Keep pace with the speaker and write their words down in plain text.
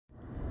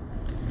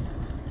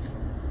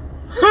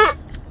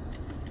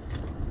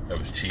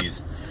was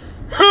cheese.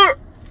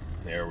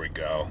 There we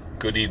go.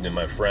 Good evening,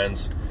 my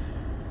friends.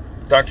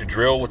 Dr.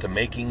 Drill with the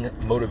Making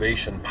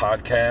Motivation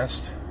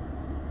podcast.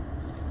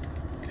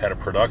 Had a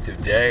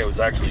productive day. I was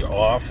actually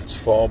off. It's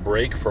fall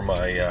break for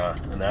my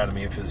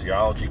anatomy and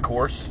physiology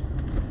course.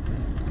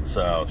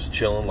 So I was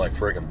chilling like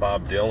friggin'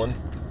 Bob Dylan.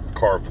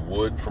 Carved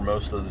wood for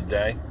most of the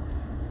day.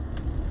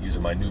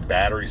 Using my new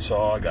battery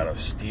saw. I got a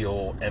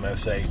Stihl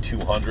MSA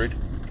 200.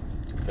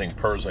 Thing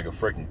purrs like a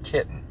freaking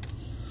kitten.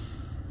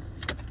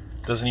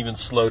 Doesn't even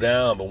slow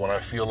down, but when I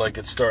feel like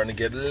it's starting to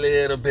get a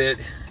little bit,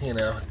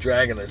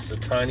 dragging us a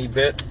tiny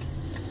bit,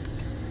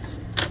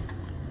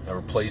 I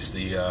replace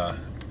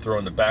throw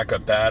in the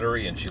backup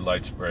battery and she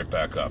lights right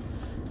back up.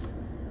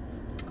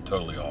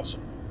 Totally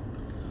awesome.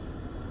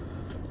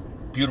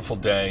 Beautiful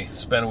day.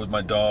 Spent it with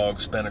my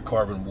dog, spent it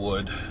carving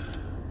wood.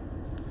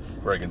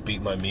 Where I can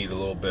beat my meat a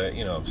little bit,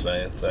 you know what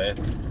I'm saying?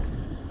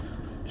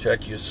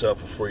 Check yourself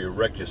before you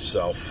wreck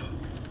yourself.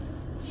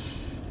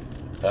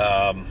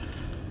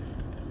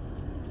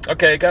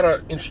 Okay, got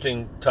an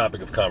interesting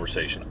topic of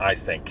conversation, I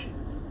think.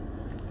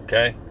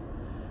 Okay?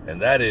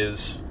 And that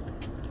is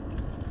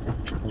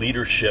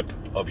leadership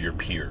of your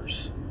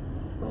peers.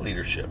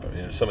 Leadership. I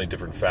mean, there's so many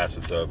different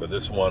facets of it, but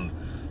this one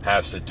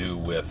has to do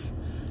with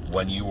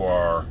when you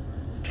are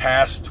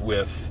tasked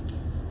with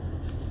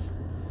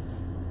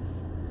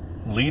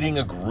leading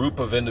a group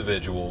of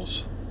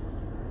individuals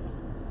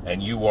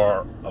and you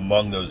are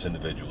among those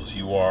individuals.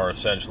 You are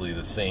essentially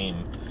the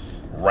same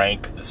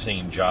rank, the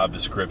same job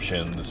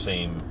description,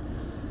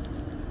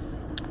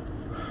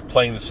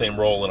 playing the same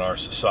role in our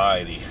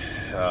society.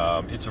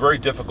 It's a very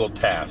difficult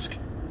task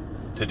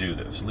to do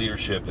this.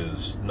 Leadership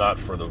is not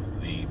for the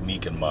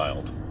meek and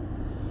mild,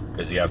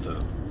 because you have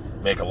to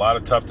make a lot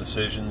of tough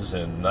decisions,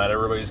 and not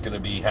everybody's going to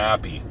be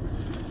happy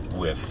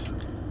with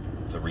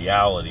the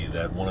reality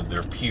that one of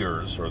their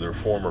peers or their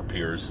former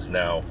peers is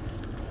now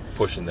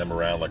pushing them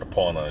around like a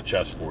pawn on a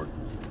chessboard.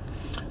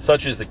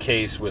 Such is the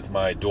case with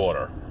my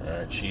daughter.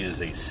 She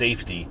is a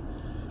safety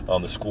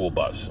on the school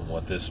bus. And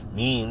what this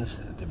means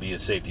to be a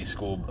safety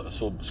school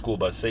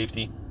bus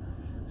safety,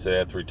 say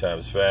that 3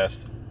 times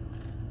fast.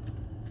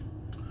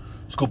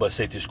 School bus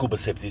safety, school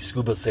bus safety,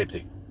 school bus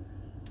safety.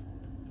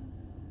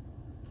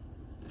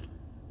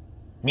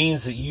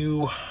 Means that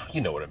you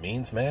know what it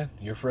means, man.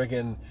 You're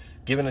friggin'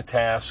 given a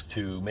task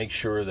to make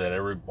sure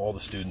that all the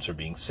students are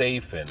being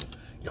safe, and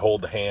you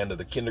hold the hand of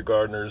the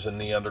kindergartners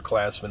and the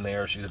underclassmen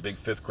there. She's a big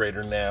 5th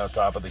grader now,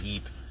 top of the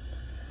heap.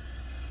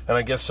 And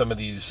I guess some of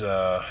these,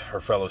 her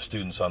fellow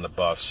students on the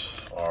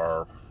bus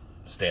are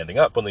standing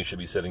up when they should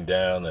be sitting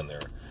down, and they're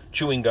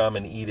chewing gum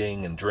and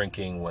eating and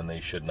drinking when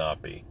they should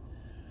not be.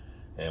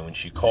 And when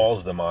she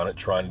calls them on it,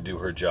 trying to do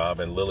her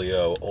job, and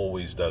Lily-O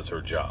always does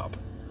her job.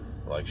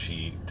 Like,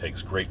 she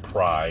takes great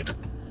pride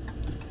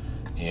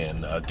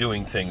in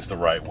doing things the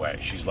right way.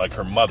 She's like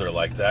her mother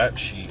like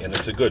that, and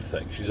it's a good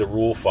thing. She's a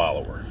rule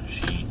follower.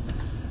 She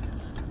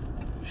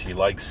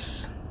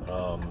likes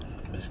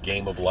this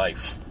game of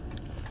life.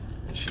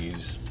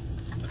 She's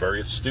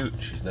very astute.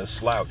 She's no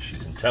slouch.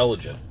 She's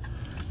intelligent.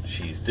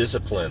 She's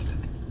disciplined.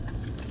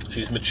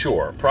 She's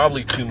mature.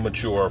 Probably too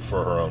mature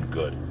for her own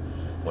good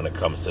when it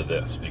comes to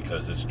this,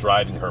 because it's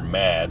driving her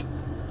mad.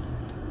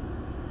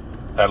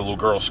 Had a little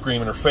girl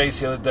scream in her face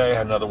the other day.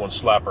 Had another one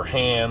slap her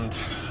hand.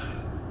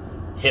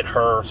 Hit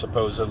her,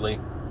 supposedly.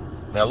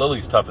 Now,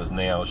 Lily's tough as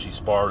nails. She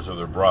spars with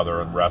her brother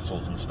and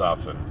wrestles and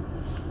stuff. And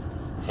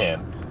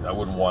I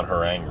wouldn't want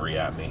her angry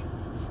at me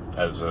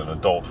as an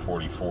adult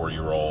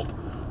 44-year-old,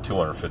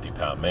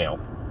 250-pound male.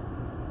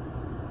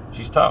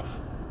 She's tough.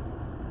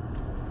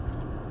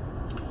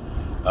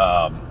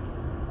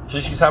 So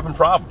she's having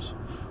problems.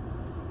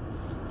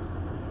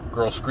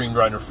 Girl screamed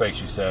right in her face.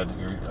 She said,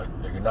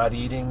 you're not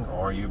eating,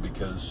 are you?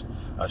 Because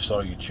I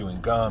saw you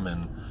chewing gum,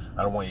 and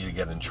I don't want you to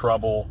get in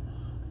trouble.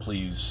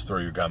 Please throw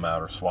your gum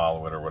out or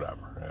swallow it or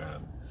whatever.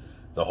 And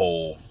the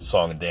whole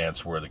song and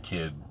dance where the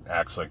kid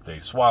acts like they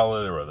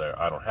swallow it,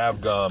 or I don't have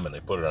gum, and they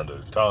put it under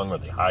their tongue, or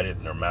they hide it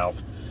in their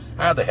mouth.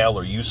 How the hell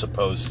are you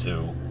supposed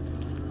to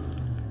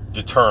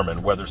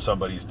determine whether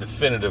somebody's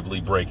definitively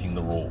breaking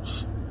the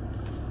rules?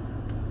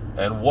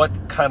 And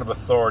what kind of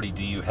authority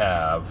do you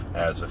have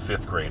as a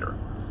 5th grader?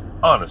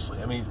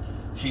 Honestly, I mean,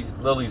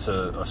 Lily's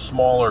a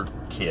smaller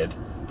kid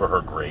for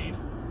her grade.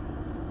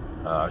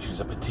 She's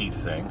a petite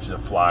thing. She's a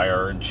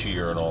flyer and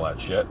cheer and all that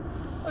shit.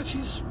 But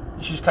she's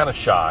kind of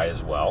shy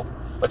as well.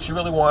 But she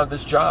really wanted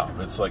this job.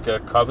 It's like a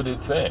coveted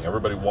thing.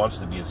 Everybody wants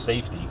to be a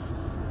safety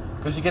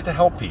because you get to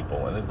help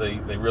people, and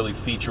they really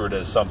feature it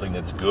as something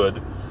that's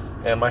good.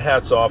 And my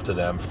hat's off to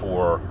them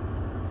for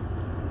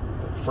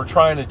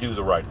trying to do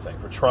the right thing,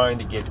 for trying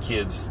to get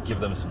kids, give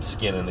them some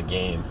skin in the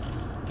game,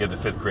 give the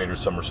 5th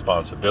graders some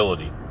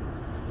responsibility.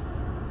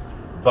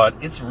 But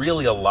it's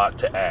really a lot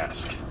to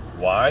ask.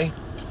 Why?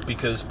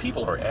 Because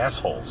people are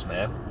assholes,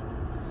 man.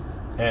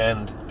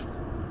 And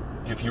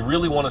if you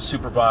really want to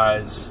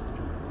supervise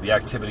the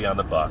activity on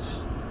the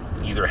bus,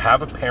 either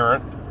have a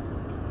parent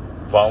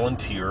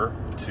volunteer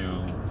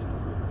to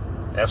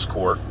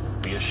escort,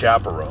 be a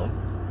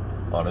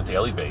chaperone on a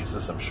daily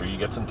basis. I'm sure you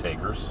get some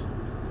takers.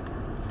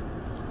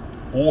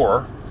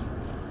 Or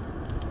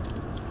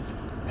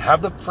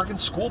have the friggin'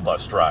 school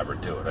bus driver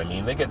do it. I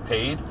mean, they get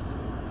paid,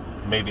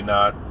 maybe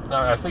not. No,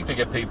 I think they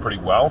get paid pretty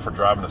well for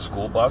driving a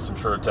school bus. I'm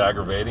sure it's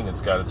aggravating.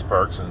 It's got its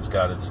perks and it's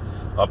got its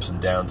ups and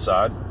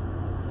downside.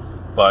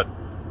 But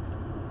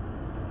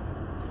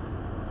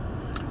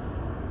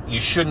you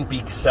shouldn't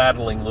be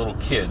saddling little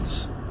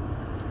kids,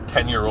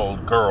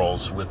 10-year-old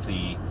girls with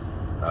the,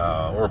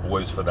 or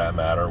boys for that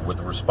matter, with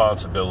the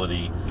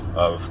responsibility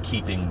of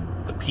keeping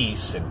the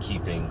peace and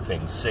keeping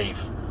things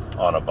safe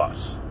on a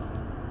bus.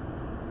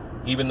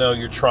 Even though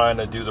you're trying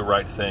to do the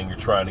right thing, you're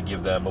trying to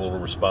give them a little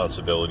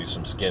responsibility,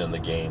 some skin in the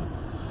game,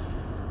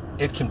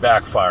 it can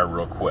backfire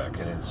real quick.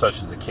 And such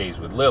is the case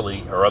with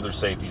Lily. Her other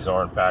safeties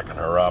aren't backing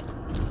her up.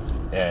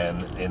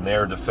 And in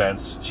their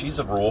defense, she's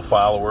a rule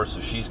follower, so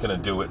she's going to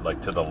do it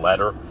like to the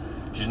letter.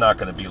 She's not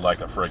going to be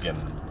like a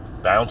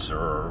friggin' bouncer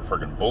or a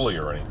friggin' bully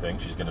or anything.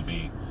 She's going to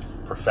be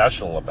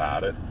professional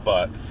about it,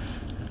 but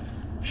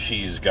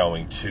she is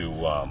going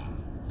to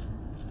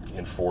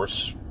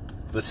enforce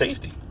the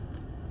safety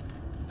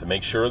to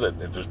make sure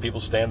that if there's people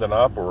standing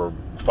up or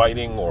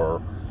fighting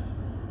or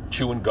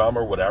chewing gum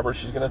or whatever,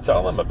 she's going to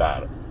tell them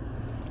about it.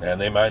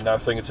 And they might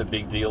not think it's a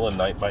big deal and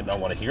might not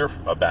want to hear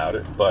about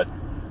it, but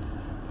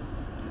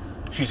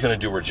she's going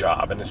to do her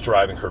job, and it's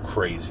driving her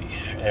crazy.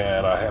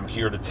 And I am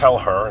here to tell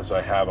her, as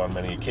I have on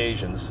many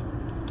occasions,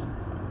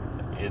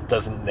 it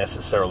doesn't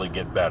necessarily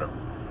get better.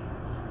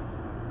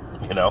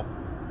 You know?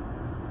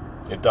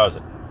 It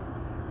doesn't.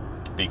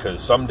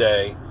 Because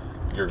someday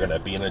you're going to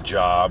be in a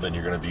job and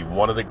you're going to be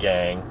one of the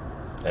gang,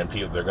 and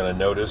people, they're going to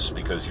notice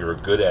because you're a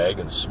good egg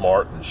and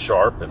smart and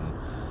sharp and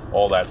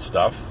all that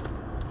stuff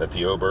that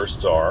the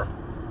Obersts are.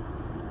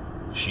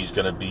 She's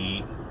going to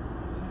be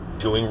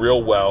doing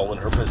real well in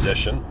her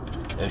position,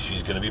 and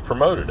she's going to be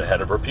promoted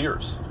ahead of her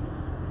peers.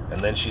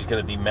 And then she's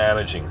going to be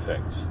managing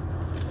things.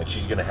 And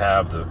she's going to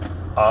have the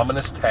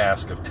ominous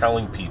task of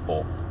telling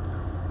people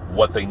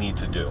what they need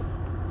to do.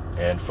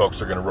 And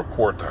folks are going to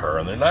report to her,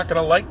 and they're not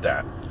going to like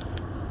that.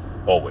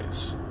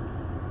 Always.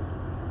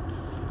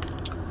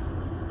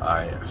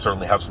 I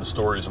certainly have some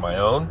stories of my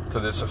own to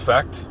this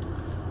effect.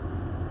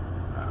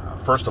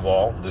 First of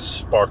all, this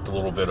sparked a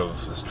little bit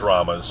of this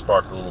drama, it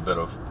sparked a little bit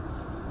of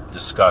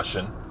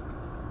discussion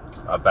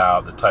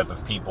about the type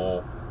of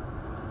people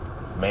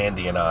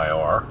Mandy and I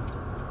are.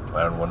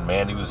 And when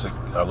Mandy was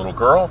a little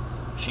girl,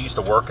 she used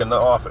to work in the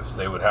office.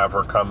 They would have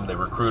her come, they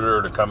recruited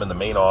her to come in the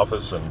main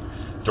office and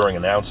during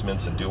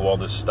announcements and do all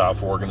this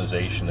stuff,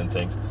 organization and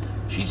things.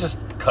 She's just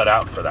cut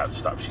out for that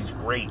stuff. She's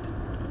great.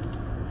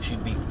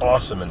 She'd be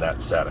awesome in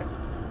that setting.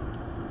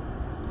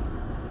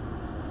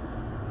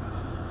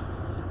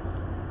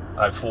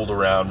 I fooled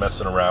around,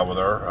 messing around with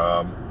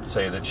her,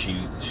 say that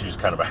she was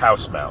kind of a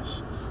house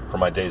mouse. From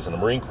my days in the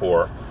Marine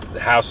Corps, the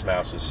house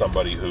mouse is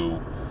somebody who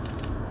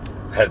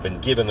had been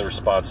given the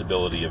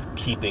responsibility of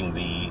keeping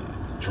the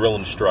drill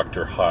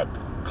instructor hut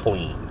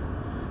clean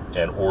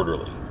and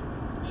orderly.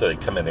 So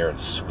they'd come in there and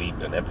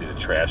sweep and empty the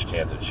trash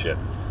cans and shit.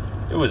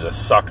 It was a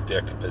suck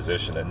dick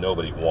position that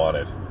nobody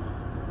wanted.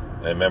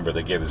 And I remember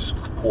they gave this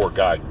poor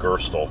guy,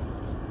 Gerstle,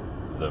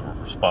 the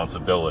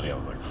responsibility. I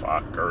was like,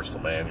 fuck,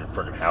 Gerstle, man, you're a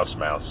freaking house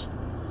mouse.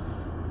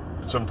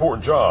 It's an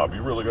important job.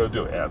 You really got to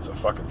do it. Yeah, it's a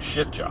fucking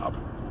shit job.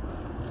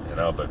 You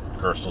know, but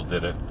Gerstle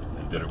did it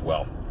and did it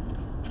well.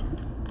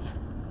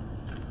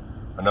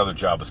 Another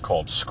job was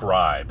called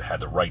scribe.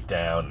 Had to write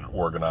down and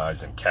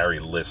organize and carry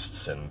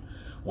lists and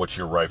what's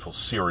your rifle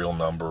serial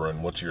number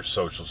and what's your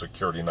social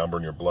security number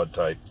and your blood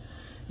type.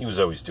 He was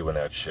always doing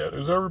that shit.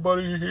 Is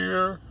everybody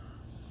here?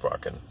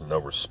 Fucking no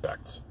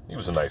respect. He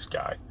was a nice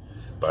guy,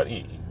 but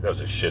that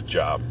was a shit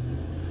job.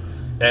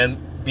 And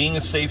being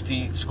a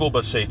school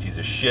bus safety is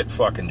a shit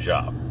fucking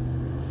job,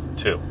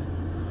 too.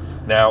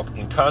 Now,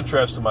 in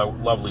contrast to my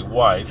lovely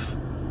wife,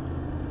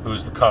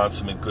 who's the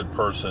consummate good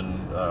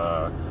person,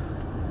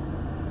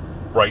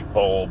 bright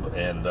bulb,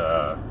 and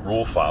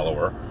rule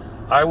follower,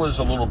 I was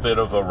a little bit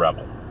of a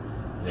rebel.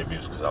 Maybe it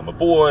was because I'm a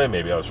boy,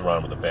 maybe I was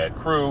running with a bad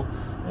crew,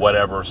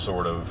 whatever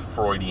sort of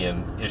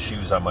Freudian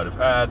issues I might have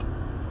had.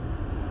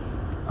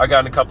 I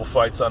got in a couple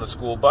fights on a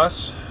school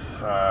bus.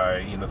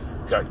 I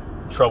got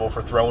in trouble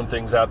for throwing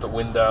things out the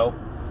window.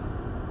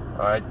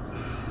 I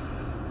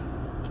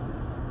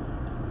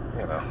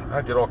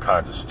did all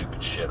kinds of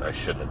stupid shit I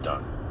shouldn't have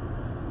done.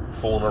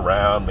 Fooling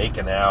around,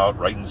 making out,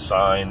 writing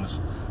signs,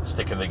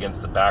 sticking it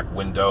against the back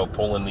window,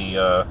 pulling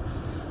the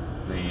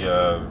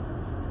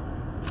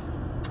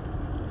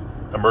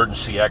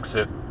emergency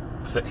exit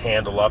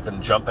handle up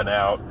and jumping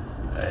out.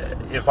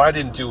 If I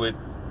didn't do it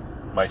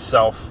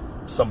myself,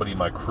 somebody in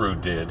my crew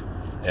did,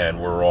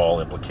 and we're all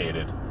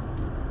implicated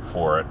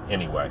for it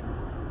anyway.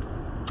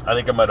 I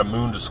think I might have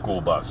mooned a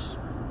school bus.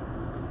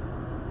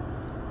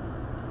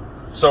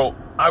 So,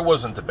 I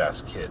wasn't the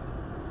best kid.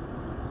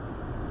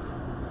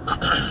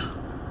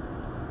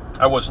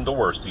 I wasn't the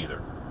worst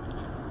either.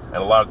 And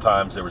a lot of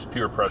times there was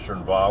peer pressure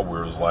involved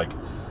where it was like,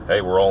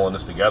 hey, we're all in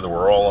this together,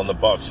 we're all on the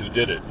bus, who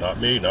did it? Not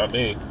me, not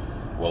me.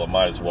 Well, it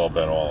might as well have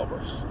been all of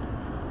us.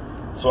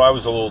 So I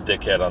was a little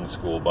dickhead on the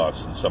school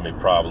bus, and somebody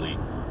probably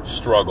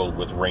struggled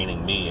with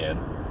reining me in.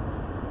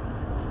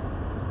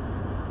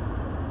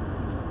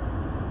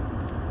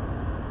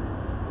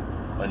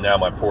 And now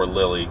my poor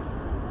Lily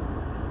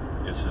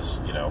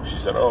she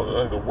said,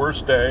 oh, the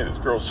worst day, this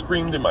girl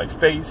screamed in my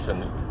face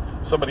and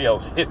somebody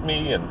else hit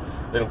me and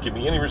they don't give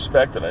me any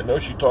respect, and I know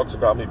she talks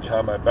about me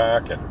behind my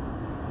back, and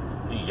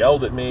he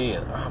yelled at me,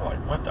 and I'm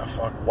like, what the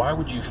fuck? Why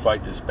would you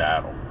fight this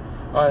battle?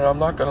 I'm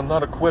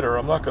not a quitter.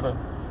 I'm not gonna.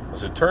 I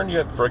said, turn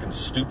your freaking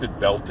stupid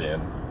belt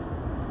in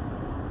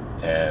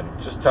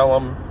and just tell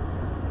him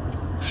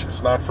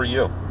it's not for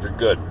you. You're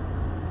good.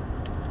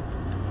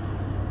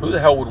 Who the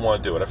hell would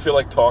want to do it? I feel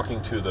like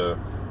talking to the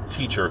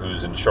teacher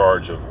who's in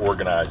charge of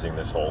organizing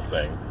this whole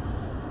thing,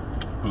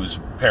 who's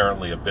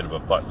apparently a bit of a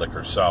buttlick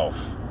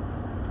herself,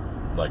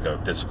 like a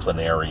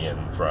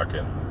disciplinarian,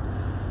 fucking,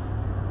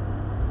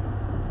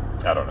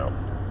 I don't know,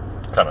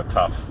 kind of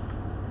tough.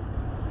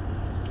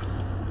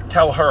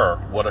 Tell her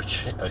what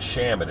a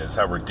sham it is,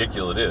 how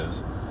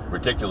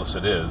ridiculous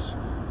it is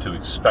to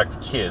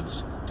expect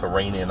kids to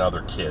rein in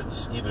other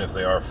kids, even if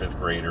they are fifth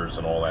graders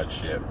and all that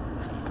shit.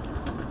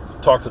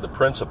 Talk to the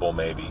principal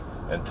maybe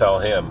and tell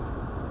him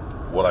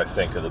what I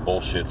think of the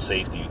bullshit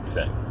safety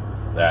thing.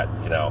 That,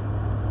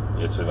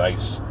 it's a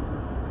nice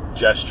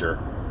gesture,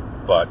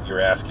 but you're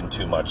asking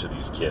too much of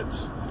these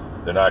kids.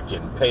 They're not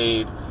getting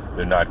paid,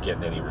 they're not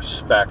getting any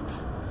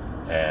respect,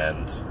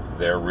 and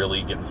they're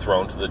really getting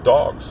thrown to the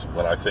dogs,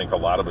 when I think a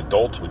lot of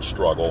adults would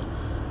struggle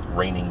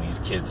reining these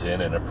kids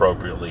in and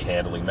appropriately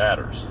handling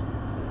matters.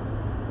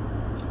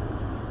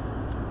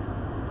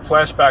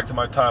 Flashback to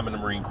my time in the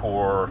Marine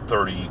Corps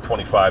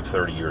 25,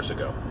 30 years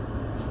ago.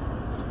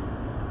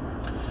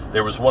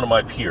 There was one of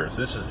my peers.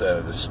 This is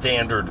the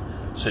standard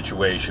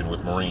situation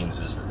with Marines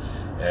is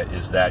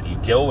that you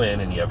go in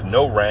and you have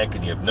no rank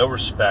and you have no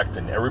respect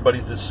and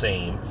everybody's the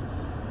same.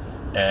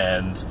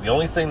 And the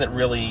only thing that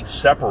really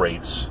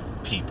separates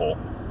people,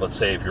 let's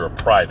say if you're a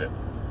private,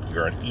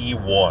 you're an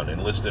E1,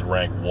 enlisted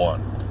rank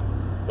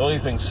 1. The only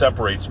thing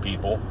separates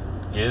people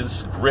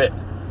is grit,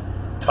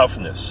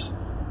 toughness,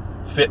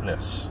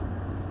 fitness,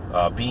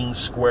 being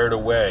squared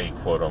away,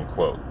 quote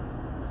unquote,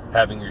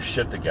 having your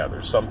shit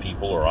together. Some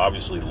people are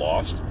obviously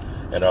lost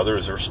and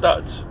others are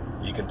studs.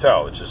 You can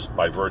tell. It's just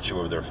by virtue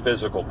of their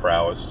physical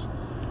prowess,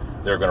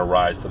 they're going to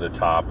rise to the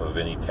top of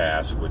any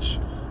task, which,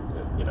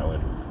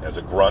 as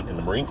a grunt in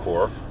the Marine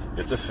Corps,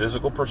 it's a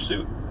physical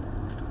pursuit.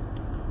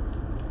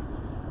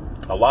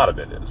 A lot of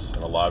it is,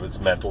 and a lot of it's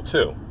mental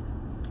too.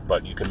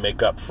 But you can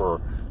make up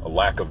for a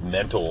lack of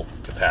mental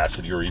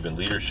capacity or even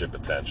leadership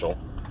potential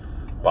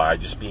by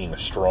just being a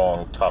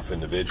strong, tough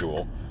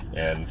individual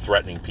and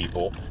threatening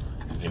people,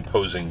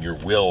 imposing your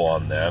will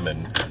on them,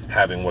 and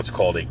having what's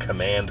called a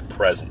command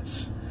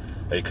presence.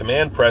 A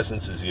command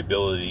presence is the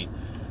ability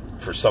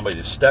for somebody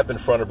to step in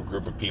front of a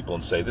group of people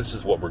and say, this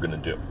is what we're going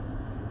to do.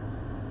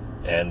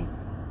 And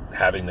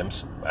having them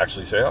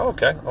actually say, oh,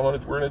 okay, we're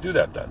going to do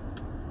that then.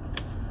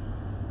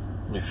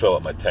 Let me fill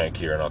up my tank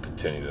here and I'll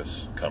continue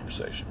this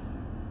conversation.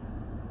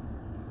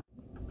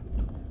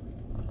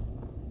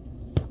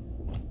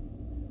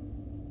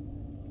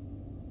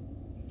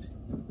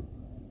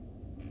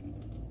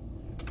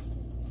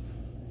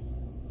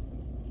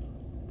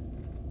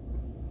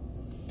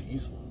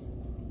 Diesel.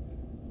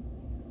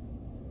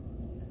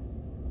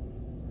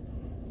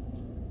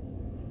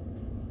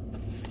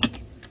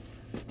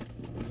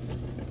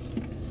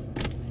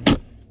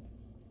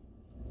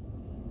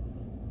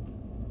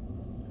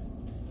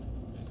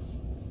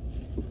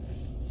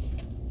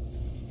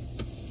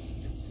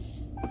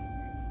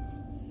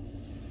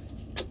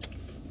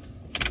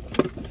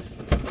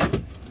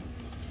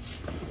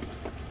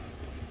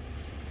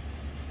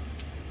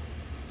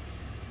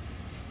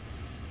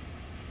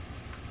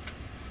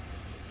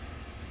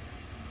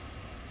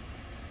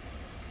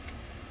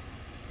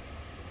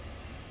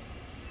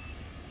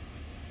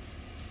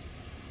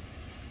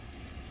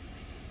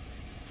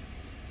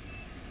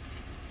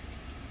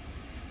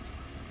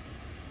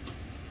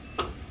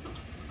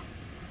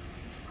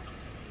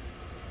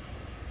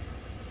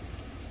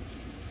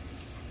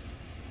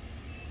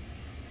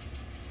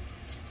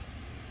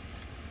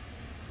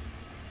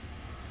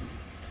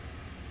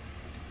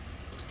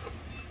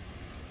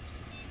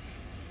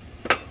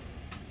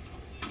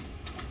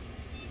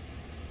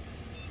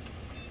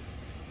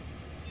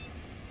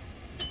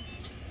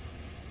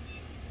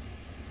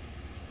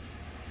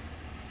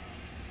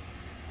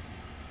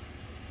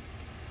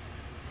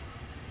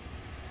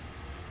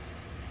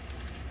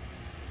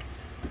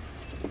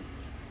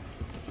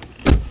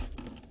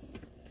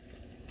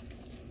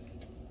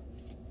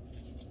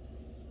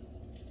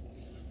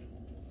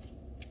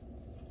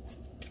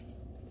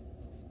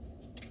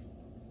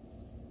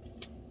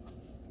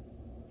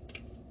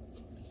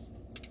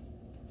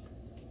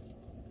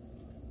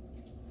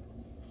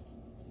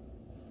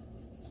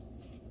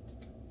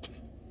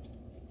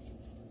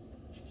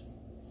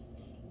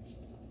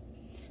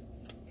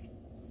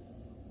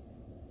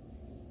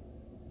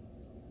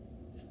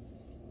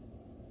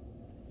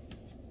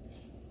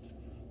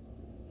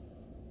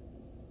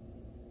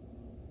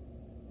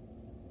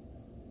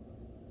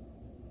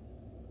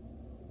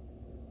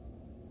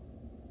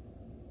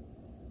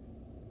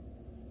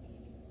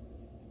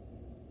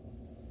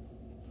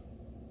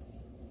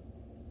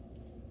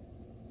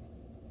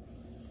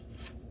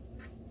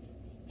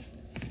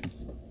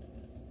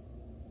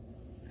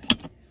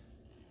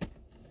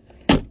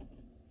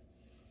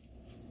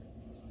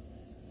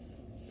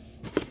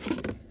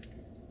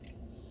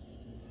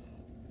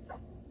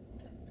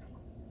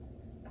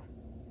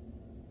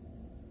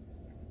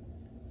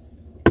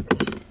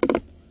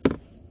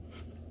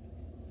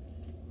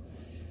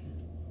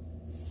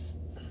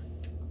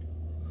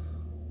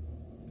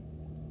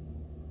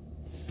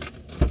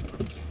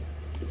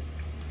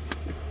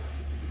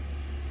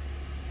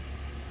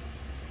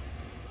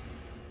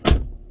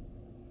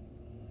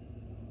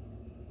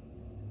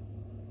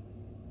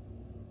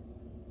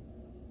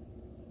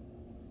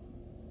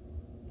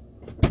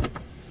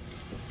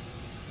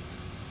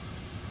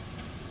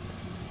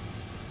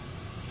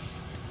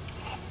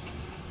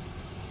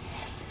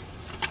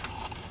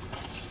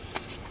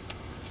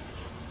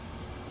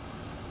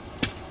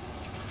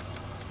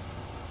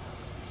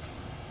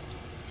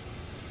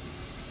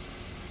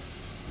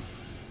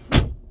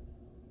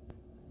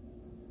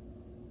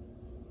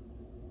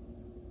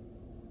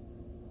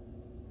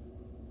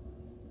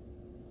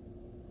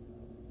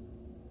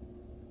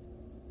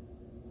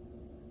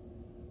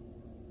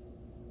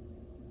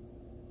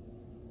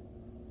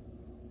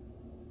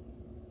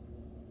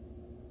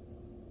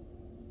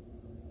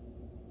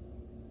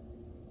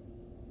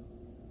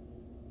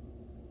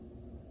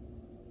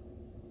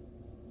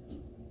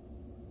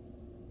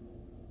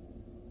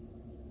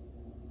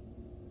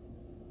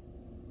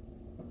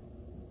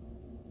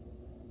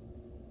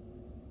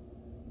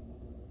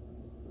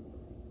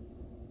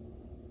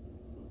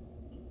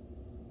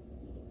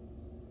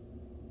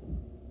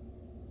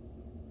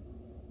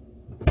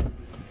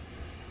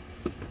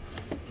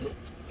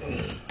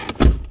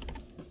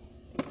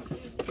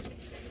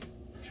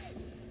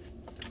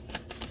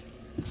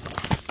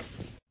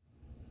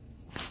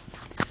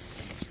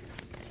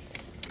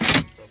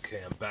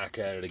 Okay, I'm back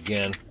at it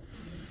again.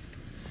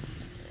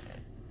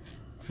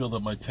 Filled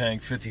up my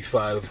tank,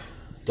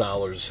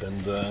 $55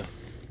 and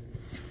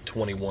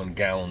 21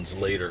 gallons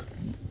later.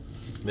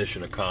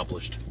 Mission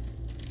accomplished.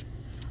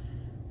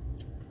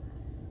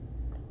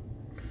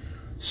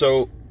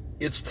 So,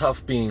 it's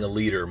tough being a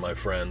leader, my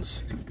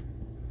friends.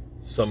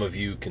 Some of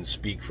you can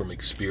speak from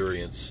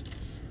experience.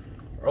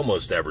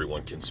 Almost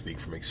everyone can speak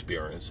from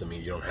experience. I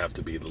mean, you don't have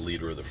to be the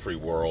leader of the free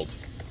world.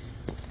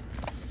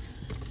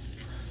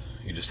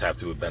 You just have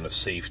to have been a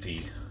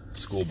safety,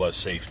 school bus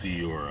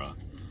safety, or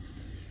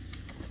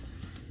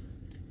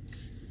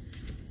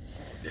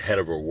the head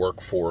of a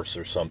workforce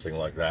or something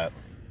like that.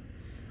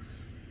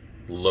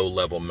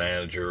 Low-level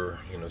manager,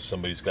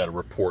 somebody's got to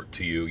report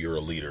to you. You're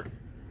a leader.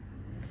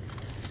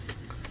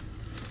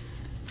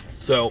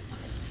 So,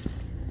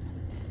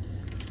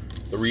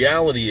 the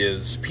reality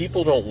is,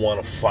 people don't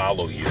want to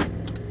follow you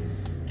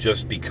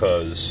just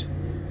because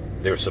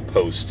they're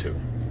supposed to.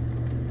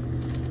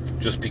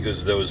 Just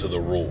because those are the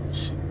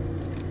rules.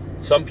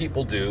 Some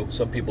people do.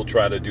 Some people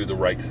try to do the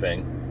right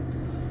thing.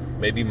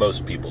 Maybe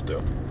most people do.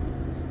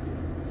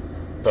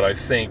 But I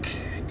think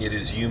it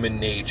is human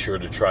nature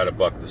to try to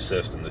buck the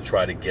system, to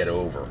try to get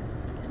over.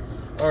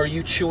 Are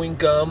you chewing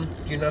gum?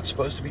 You're not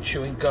supposed to be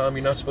chewing gum.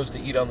 You're not supposed to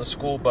eat on the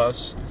school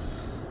bus.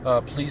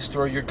 Please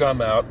throw your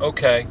gum out.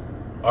 Okay.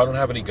 I don't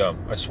have any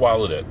gum. I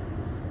swallowed it.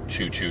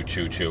 Chew, chew,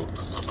 chew, chew.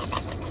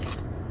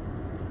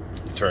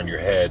 You turn your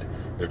head.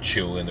 They're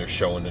chewing. They're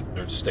showing it.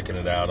 They're sticking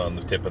it out on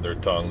the tip of their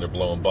tongue. They're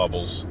blowing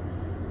bubbles.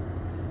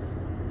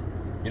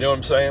 You know what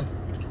I'm saying?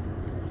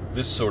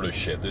 This sort of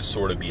shit, this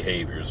sort of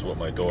behavior is what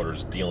my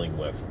daughter's dealing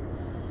with.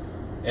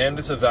 And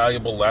it's a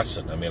valuable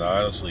lesson. I mean,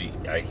 honestly,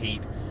 I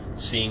hate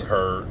seeing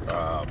her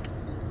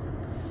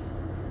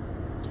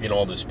in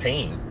all this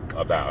pain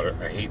about it.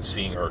 I hate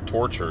seeing her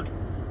tortured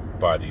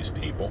by these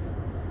people.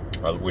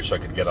 I wish I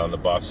could get on the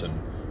bus and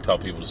tell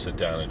people to sit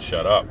down and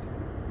shut up.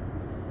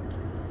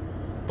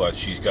 But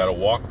she's got to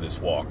walk this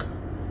walk.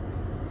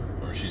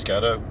 Or she's got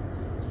to,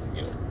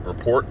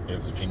 report,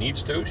 if she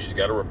needs to, she's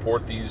got to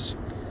report these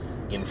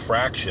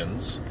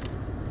infractions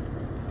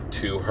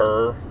to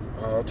her,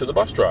 to the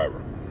bus driver,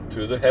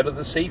 to the head of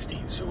the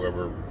safeties,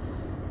 whoever,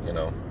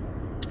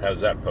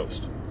 has that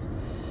post.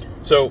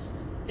 So,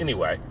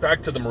 anyway,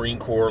 back to the Marine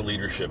Corps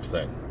leadership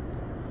thing.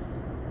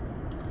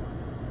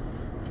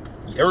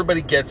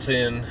 Everybody gets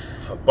in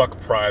a buck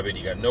private.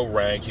 You got no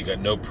rank, you got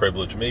no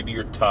privilege. Maybe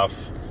you're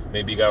tough.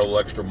 Maybe you got a little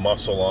extra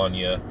muscle on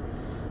you.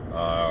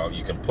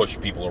 You can push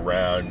people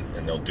around,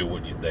 and they'll do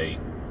what you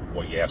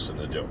ask them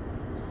to do.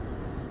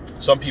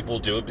 Some people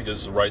do it because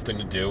it's the right thing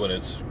to do, and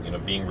it's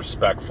being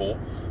respectful.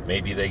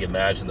 Maybe they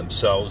imagine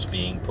themselves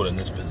being put in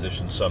this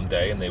position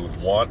someday, and they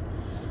would want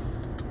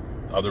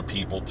other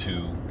people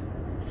to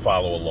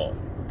follow along.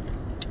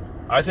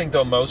 I think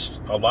though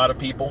a lot of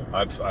people,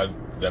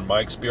 I've been my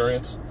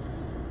experience,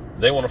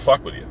 they want to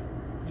fuck with you.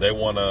 They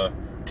want to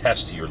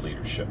test your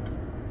leadership.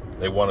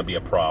 They want to be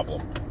a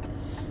problem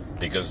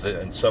because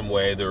in some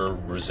way they're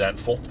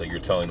resentful that you're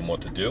telling them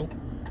what to do,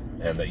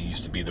 and that you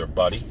used to be their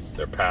buddy,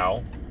 their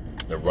pal,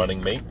 their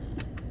running mate.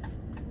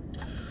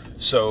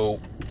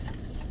 So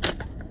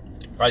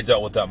I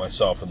dealt with that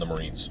myself in the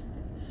Marines.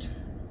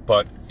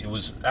 But it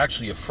was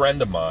actually a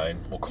friend of mine,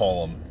 we'll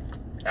call him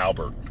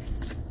Albert,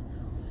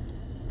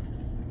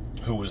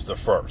 who was the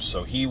first.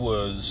 So he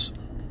was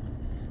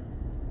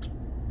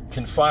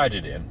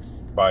confided in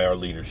by our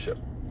leadership.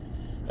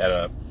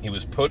 He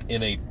was put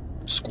in a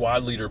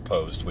squad leader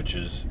post, which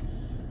is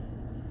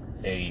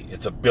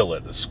it's a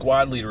billet. A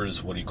squad leader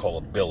is what you call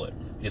a billet.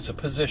 It's a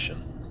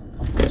position.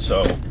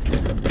 So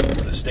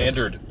the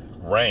standard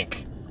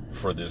rank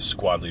for this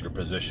squad leader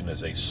position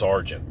is a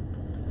sergeant.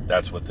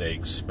 That's what they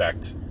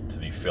expect to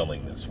be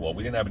filling this. Well,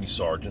 we didn't have any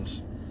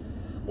sergeants.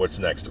 What's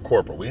next? A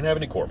corporal. We didn't have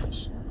any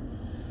corporals.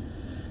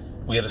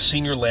 We had a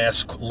senior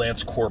lance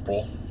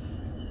corporal,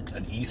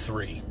 an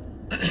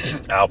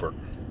E3, Albert.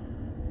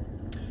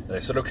 And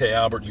they said, okay,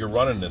 Albert, you're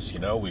running this, we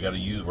got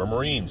to we're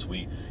Marines,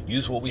 we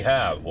use what we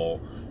have. Well,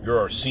 you're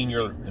our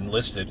senior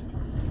enlisted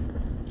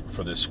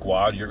for this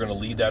squad, you're going to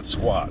lead that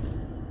squad.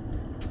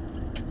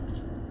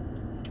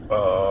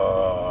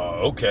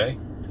 Okay.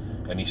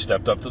 And he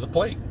stepped up to the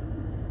plate.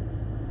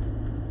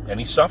 And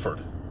he suffered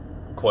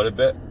quite a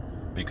bit,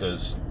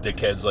 because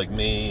dickheads like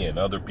me and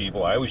other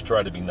people, I always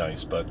try to be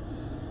nice, but,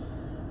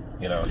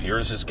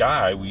 here's this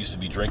guy we used to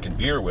be drinking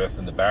beer with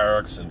in the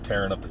barracks and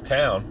tearing up the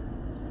town.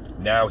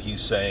 Now he's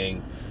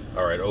saying,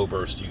 all right,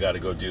 Oberst, you got to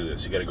go do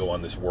this. You got to go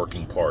on this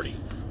working party.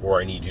 Or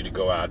I need you to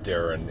go out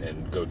there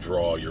and go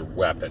draw your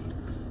weapon.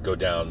 Go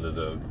down to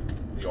the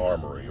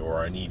armory. Or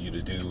I need you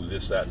to do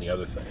this, that, and the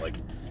other thing. Like,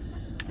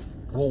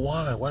 well,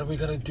 why? Why are we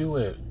going to do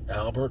it,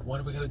 Albert? Why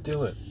are we going to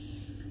do it?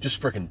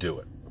 Just freaking do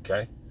it,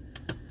 okay?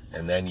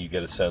 And then you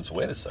get a sense,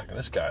 wait a second,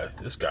 this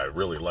guy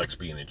really likes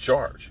being in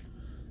charge.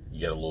 You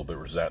get a little bit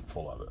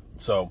resentful of it.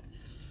 So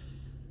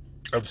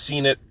I've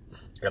seen it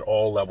at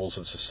all levels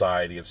of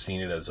society. I've seen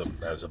it as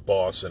a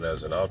boss and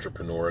as an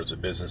entrepreneur, as a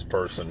business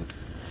person,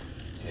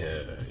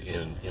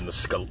 in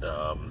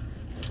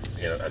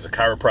as a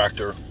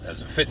chiropractor,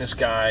 as a fitness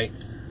guy,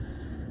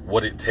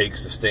 what it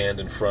takes to stand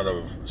in front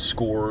of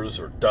scores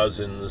or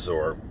dozens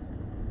or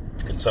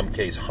in some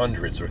case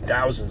hundreds or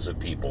thousands of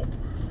people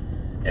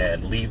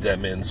and lead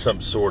them in some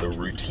sort of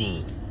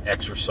routine,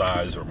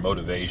 exercise or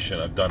motivation.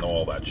 I've done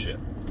all that shit.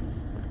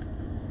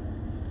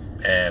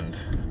 And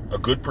a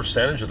good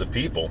percentage of the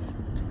people,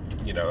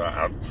 you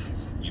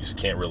just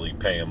can't really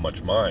pay them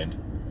much mind.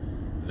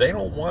 They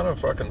don't want to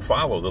fucking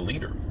follow the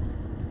leader.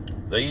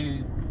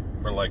 They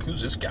are like,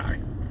 who's this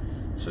guy?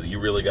 So you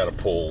really got to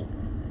pull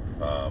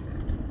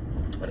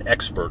an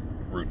expert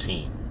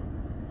routine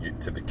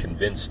to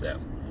convince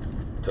them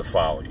to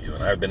follow you.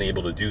 And I've been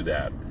able to do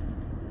that.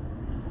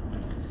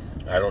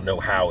 I don't know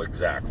how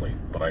exactly,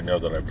 but I know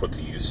that I put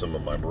to use some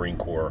of my Marine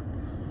Corps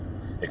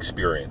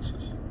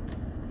experiences.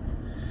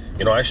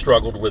 I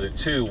struggled with it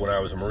too when I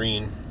was a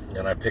Marine,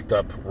 and I picked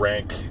up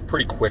rank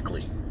pretty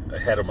quickly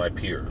ahead of my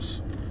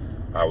peers.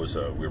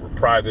 We were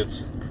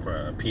privates,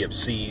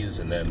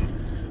 PFCs, and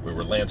then we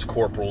were Lance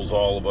Corporals,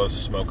 all of us,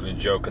 smoking and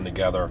joking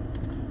together,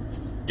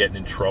 getting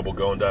in trouble,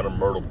 going down to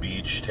Myrtle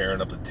Beach,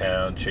 tearing up the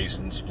town,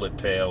 chasing split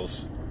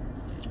tails,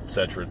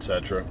 etc.,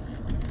 etc.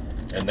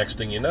 And next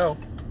thing you know,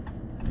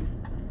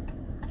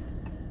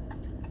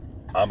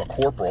 I'm a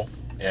corporal,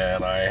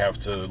 and I have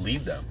to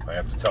lead them. I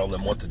have to tell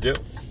them what to do.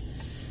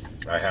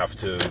 I have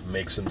to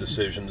make some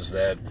decisions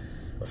that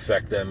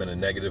affect them in a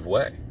negative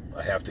way.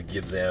 I have to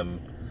give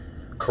them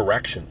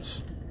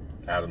corrections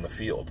out in the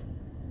field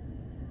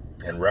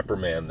and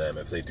reprimand them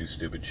if they do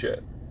stupid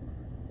shit.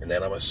 And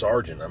then I'm a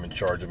sergeant. I'm in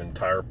charge of an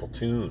entire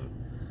platoon,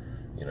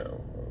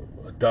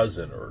 a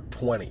dozen or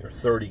 20 or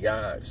 30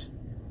 guys.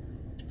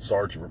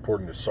 Sergeant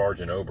reporting to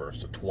Sergeant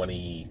Oberst, a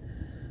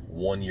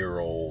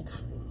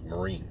 21-year-old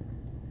Marine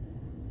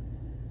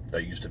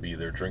that used to be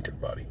their drinking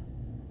buddy.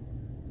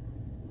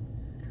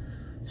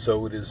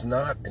 So it is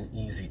not an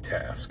easy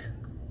task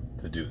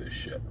to do this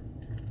shit.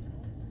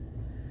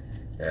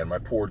 And my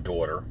poor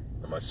daughter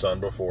and my son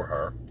before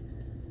her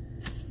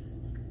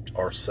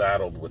are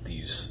saddled with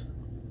these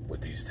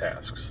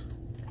tasks,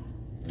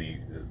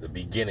 the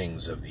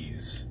beginnings of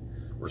these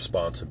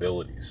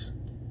responsibilities.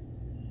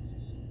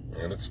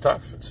 And it's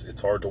tough.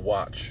 It's hard to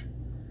watch.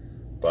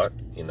 But,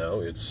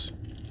 it's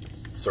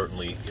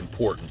certainly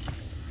important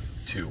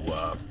to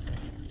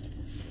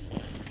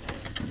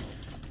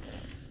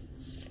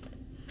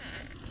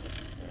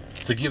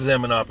give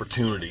them an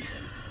opportunity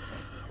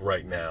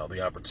right now,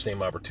 the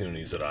same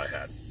opportunities that I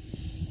had.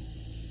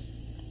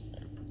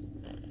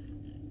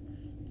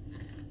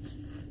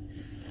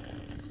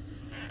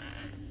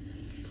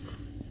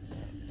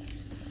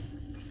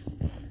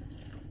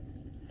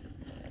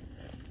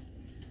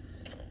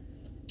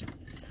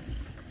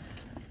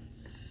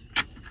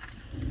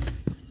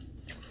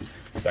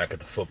 Back at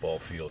the football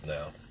field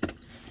now.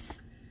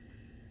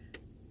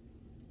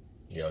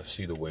 I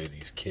see the way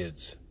these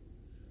kids,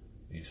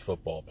 these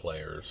football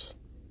players,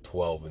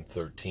 12 and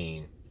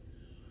 13,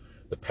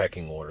 the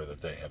pecking order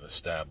that they have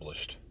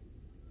established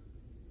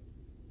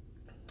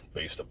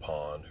based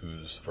upon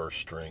who's first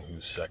string,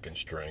 who's second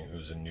string,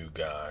 who's a new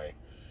guy,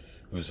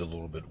 who's a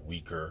little bit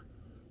weaker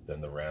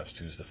than the rest,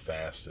 who's the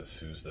fastest,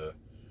 who's the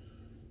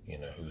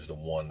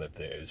one that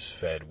is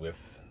fed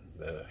with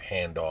the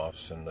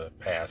handoffs and the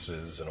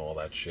passes and all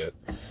that shit,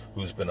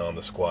 who's been on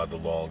the squad the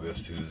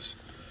longest, who's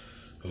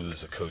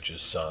the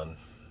coach's son.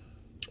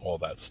 All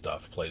that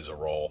stuff plays a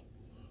role.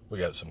 We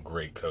got some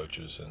great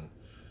coaches and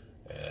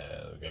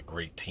we got a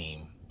great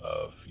team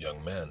of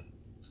young men.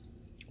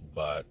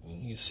 But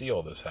you see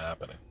all this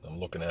happening. I'm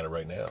looking at it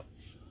right now.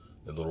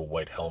 The little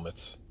white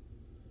helmets,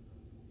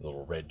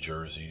 little red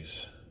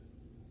jerseys,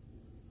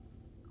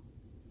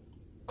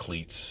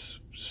 cleats,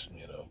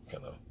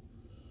 kind of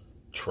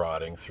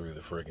trotting through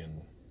the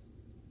friggin'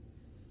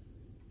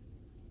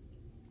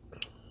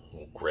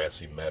 little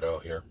grassy meadow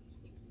here.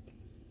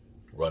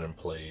 Running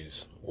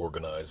plays,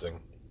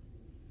 organizing.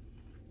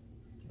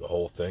 The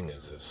whole thing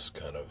is this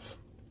kind of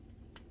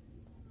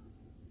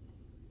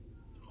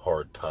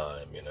hard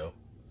time,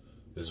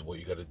 This is what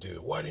you got to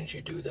do. Why didn't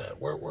you do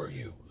that? Where were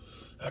you?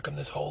 How come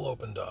this hole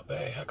opened up?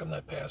 Hey, how come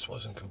that pass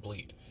wasn't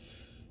complete?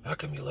 How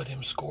come you let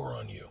him score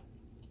on you?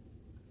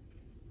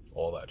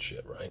 All that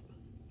shit, right?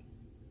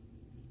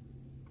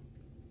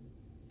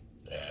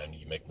 And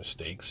you make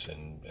mistakes,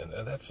 and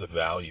that's the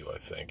value, I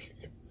think,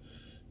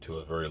 to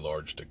a very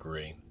large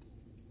degree.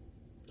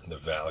 The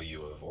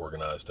value of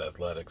organized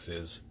athletics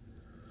is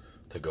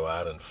to go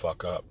out and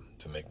fuck up,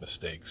 to make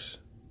mistakes,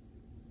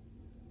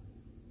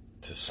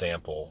 to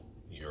sample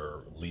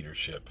your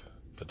leadership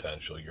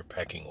potential, your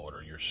pecking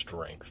order, your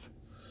strength,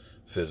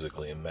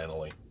 physically and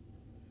mentally.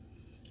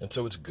 And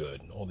so it's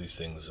good. All these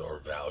things are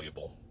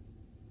valuable.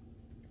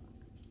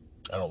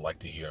 I don't like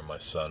to hear my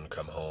son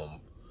come home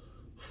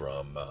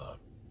from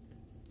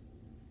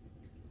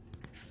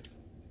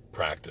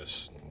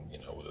practice,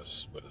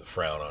 with a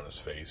frown on his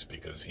face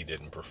because he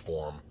didn't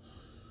perform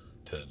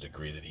to the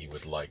degree that he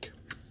would like,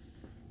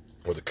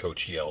 or the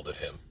coach yelled at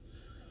him,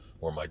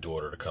 or my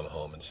daughter to come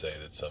home and say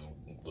that some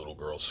little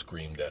girl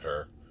screamed at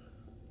her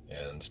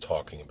and is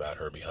talking about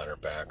her behind her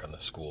back on the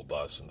school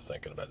bus and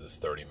thinking about this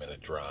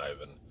 30-minute drive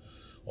and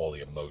all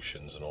the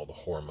emotions and all the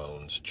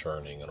hormones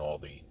churning and all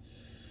the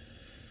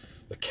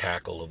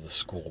cackle of the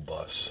school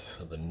bus,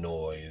 the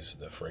noise,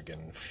 the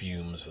friggin'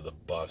 fumes of the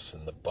bus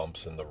and the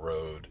bumps in the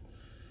road.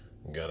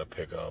 Gotta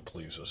pick up,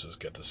 please, let's just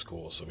get to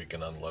school so we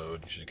can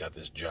unload. She's got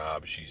this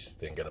job she's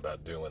thinking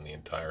about doing the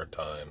entire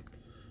time.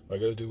 I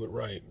gotta do it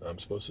right. I'm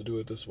supposed to do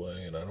it this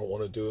way, and I don't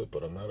want to do it,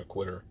 but I'm not a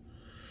quitter.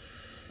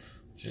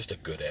 Just a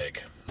good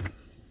egg.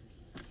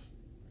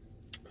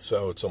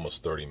 So it's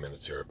almost 30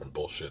 minutes here. I've been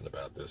bullshitting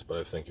about this, but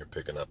I think you're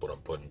picking up what I'm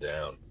putting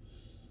down.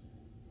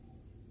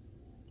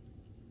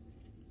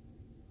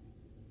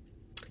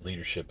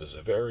 Leadership is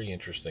a very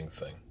interesting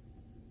thing.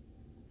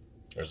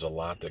 There's a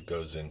lot that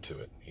goes into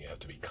it. You have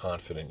to be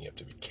confident. You have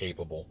to be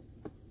capable.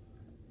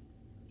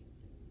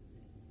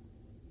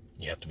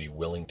 You have to be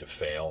willing to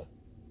fail.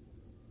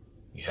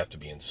 You have to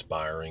be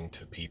inspiring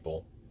to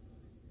people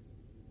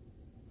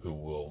who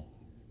will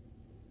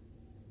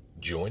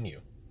join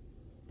you,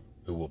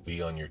 who will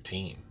be on your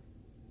team,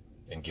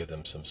 and give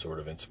them some sort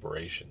of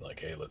inspiration,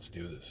 like, hey, let's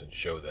do this, and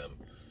show them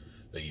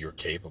that you're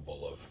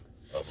capable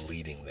of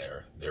leading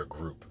their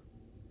group.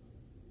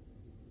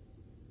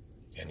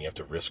 And you have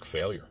to risk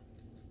failure,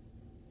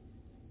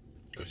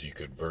 because you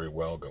could very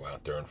well go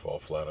out there and fall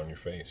flat on your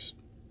face.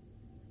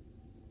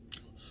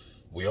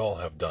 We all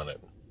have done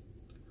it.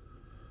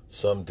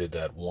 Some did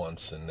that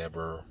once and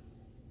never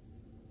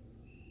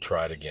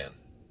tried again.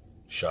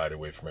 Shied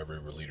away from every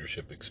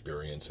leadership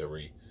experience,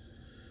 every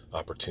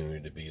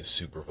opportunity to be a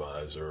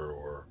supervisor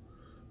or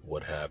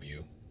what have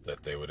you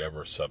that they would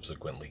ever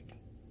subsequently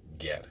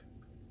get.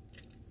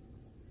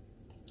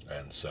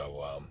 And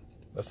so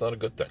that's not a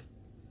good thing.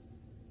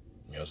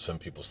 You know, some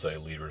people say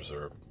leaders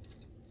are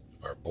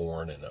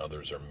born and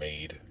others are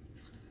made.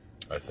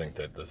 I think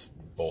that this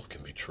both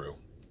can be true.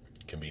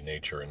 It can be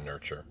nature and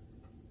nurture.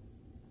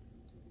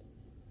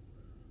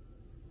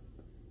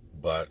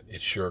 But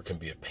it sure can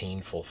be a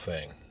painful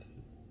thing.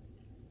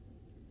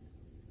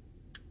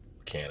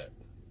 Can it?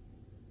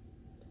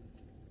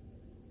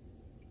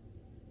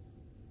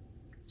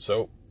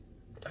 So,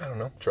 I don't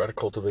know, try to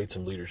cultivate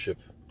some leadership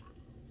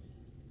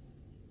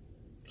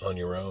on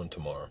your own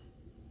tomorrow.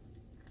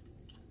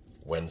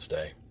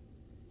 Wednesday,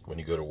 when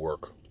you go to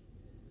work.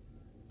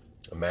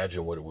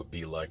 Imagine what it would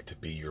be like to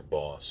be your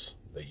boss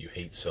that you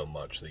hate so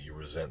much, that you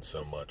resent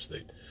so much,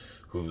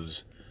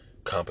 whose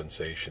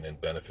compensation and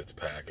benefits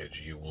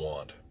package you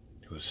want,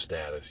 whose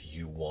status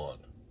you want.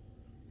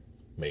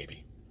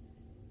 Maybe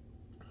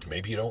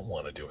you don't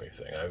want to do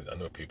anything. I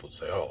know people would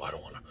say, "Oh, I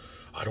don't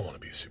want to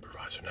be a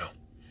supervisor." No,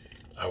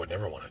 I would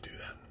never want to do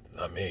that.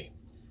 Not me.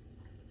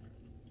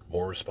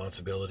 More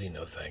responsibility?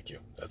 No, thank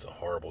you. That's a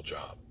horrible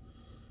job.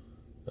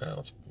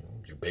 Well,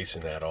 you're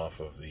basing that off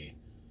of the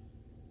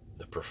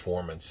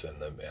performance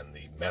and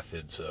the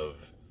methods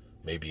of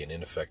maybe an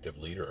ineffective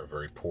leader, a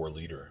very poor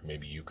leader.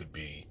 Maybe you could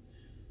be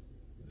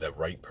the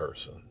right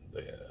person,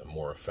 a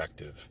more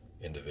effective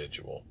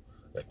individual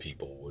that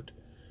people would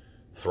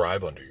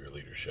thrive under your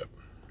leadership.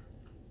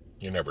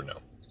 You never know.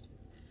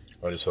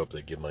 I just hope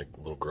they give my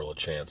little girl a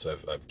chance.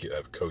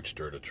 I've coached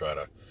her to try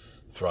to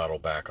throttle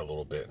back a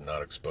little bit and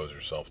not expose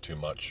herself too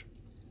much,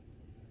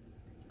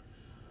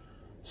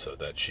 so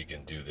that she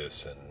can do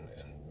this and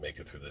make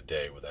it through the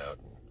day without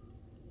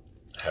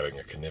having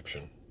a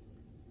conniption.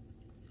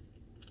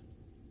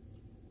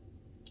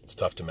 It's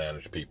tough to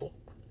manage people.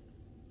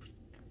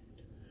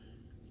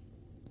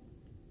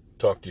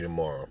 Talk to you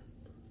tomorrow.